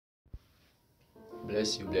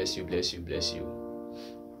Bless you, bless you, bless you, bless you.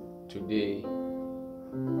 Today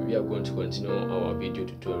we are going to continue our video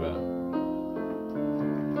tutorial.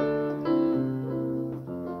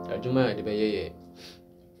 Ajuma de beye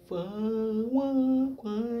fa wa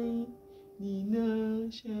kwai ni na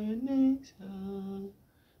shanesa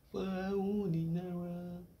fa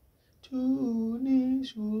uninara tu ni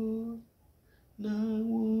su na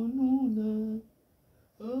wonuna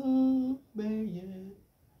oh beye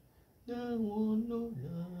na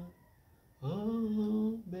wonuna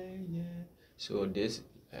oh beye. So this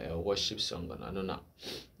worship song I don't know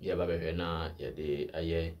yaba be na yade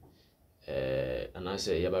aye and I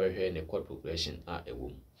say yaba be in a chord progression a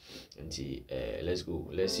womb. And let's go,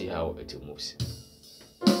 let's see how it moves.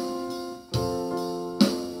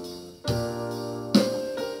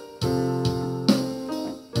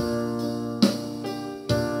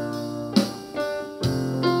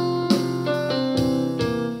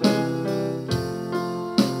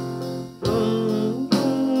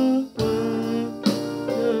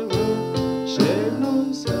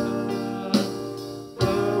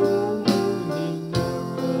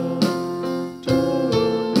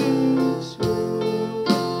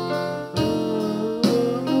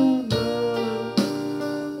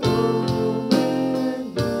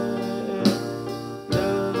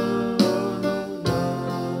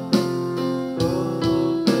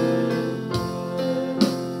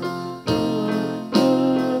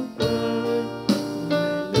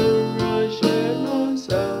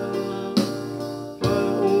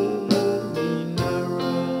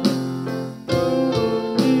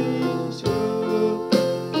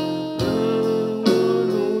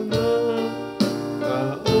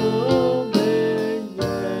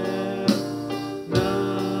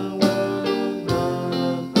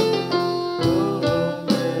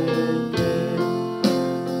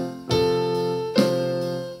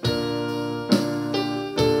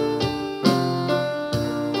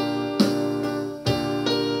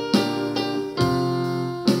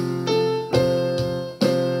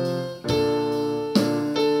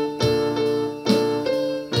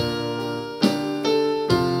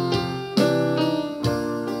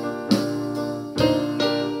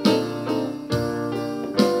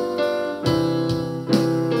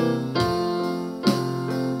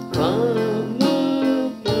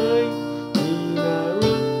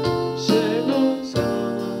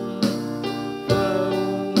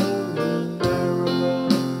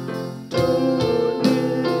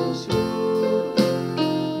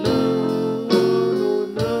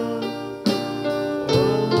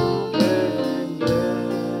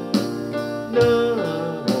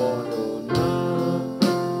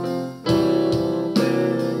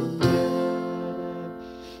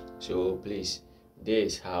 So please,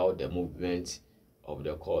 this is how the movement of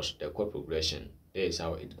the chord progression, this is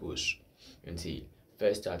how it goes. Until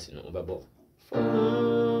first starting on babo. Fa,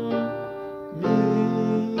 mi,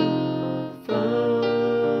 fa,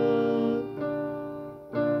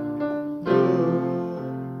 do,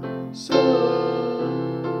 so,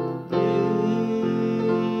 mi,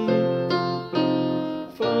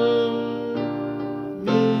 fa,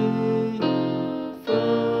 mi, fa,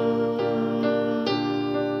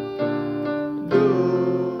 do,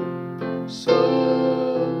 so,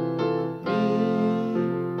 mi,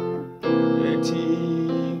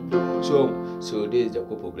 do. So this is the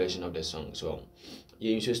chord progression of the song. So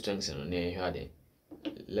you use strings and then you had it.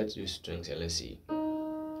 Let's use strings and let's see.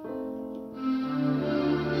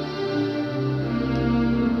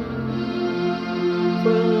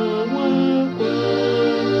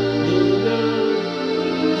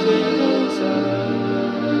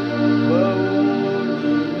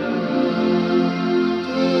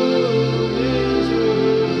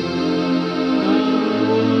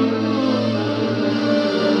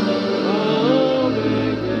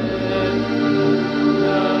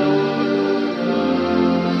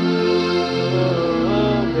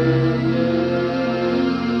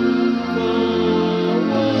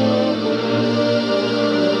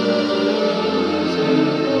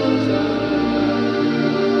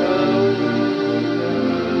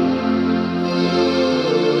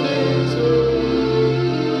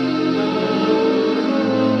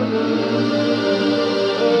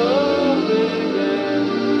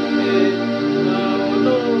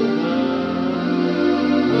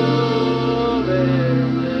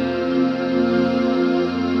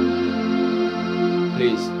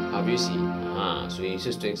 Have you seen? So you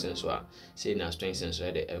see strings and so say now strings and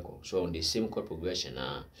so the echo. So on the same chord progression.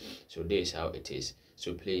 So this is how it is.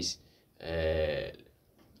 So please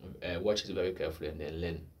watch it very carefully and then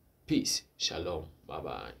learn. Peace. Shalom. Bye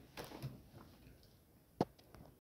bye.